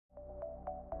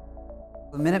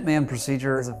The Minuteman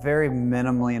procedure is a very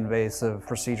minimally invasive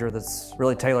procedure that's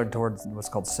really tailored towards what's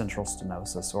called central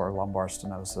stenosis or lumbar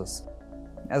stenosis.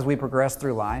 As we progress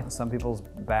through life, some people's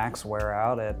backs wear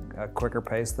out at a quicker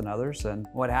pace than others, and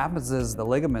what happens is the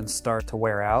ligaments start to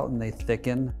wear out and they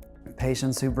thicken.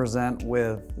 Patients who present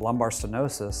with lumbar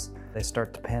stenosis, they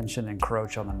start to pinch and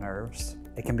encroach on the nerves.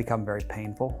 It can become very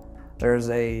painful. There's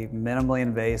a minimally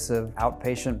invasive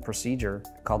outpatient procedure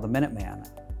called the Minuteman.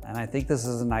 And I think this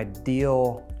is an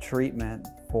ideal treatment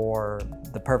for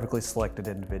the perfectly selected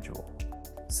individual.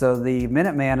 So the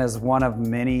Minuteman is one of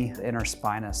many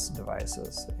interspinous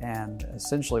devices. And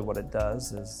essentially what it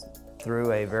does is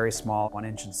through a very small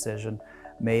 1-inch incision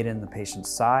made in the patient's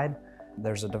side,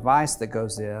 there's a device that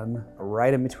goes in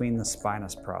right in between the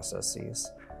spinous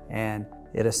processes. And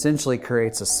it essentially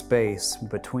creates a space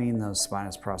between those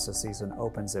spinous processes and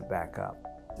opens it back up.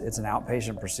 It's an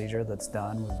outpatient procedure that's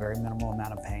done with very minimal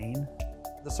amount of pain.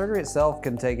 The surgery itself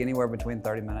can take anywhere between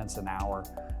 30 minutes and an hour.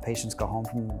 Patients go home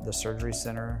from the surgery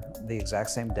center the exact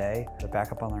same day. They're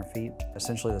back up on their feet,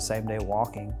 essentially the same day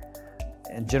walking.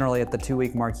 And generally at the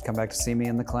 2-week mark, you come back to see me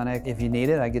in the clinic. If you need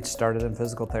it, I get you started in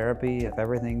physical therapy. If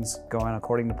everything's going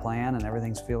according to plan and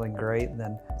everything's feeling great,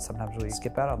 then sometimes we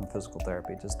skip out on the physical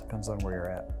therapy. It just depends on where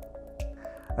you're at.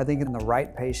 I think in the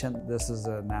right patient, this is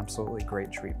an absolutely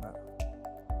great treatment.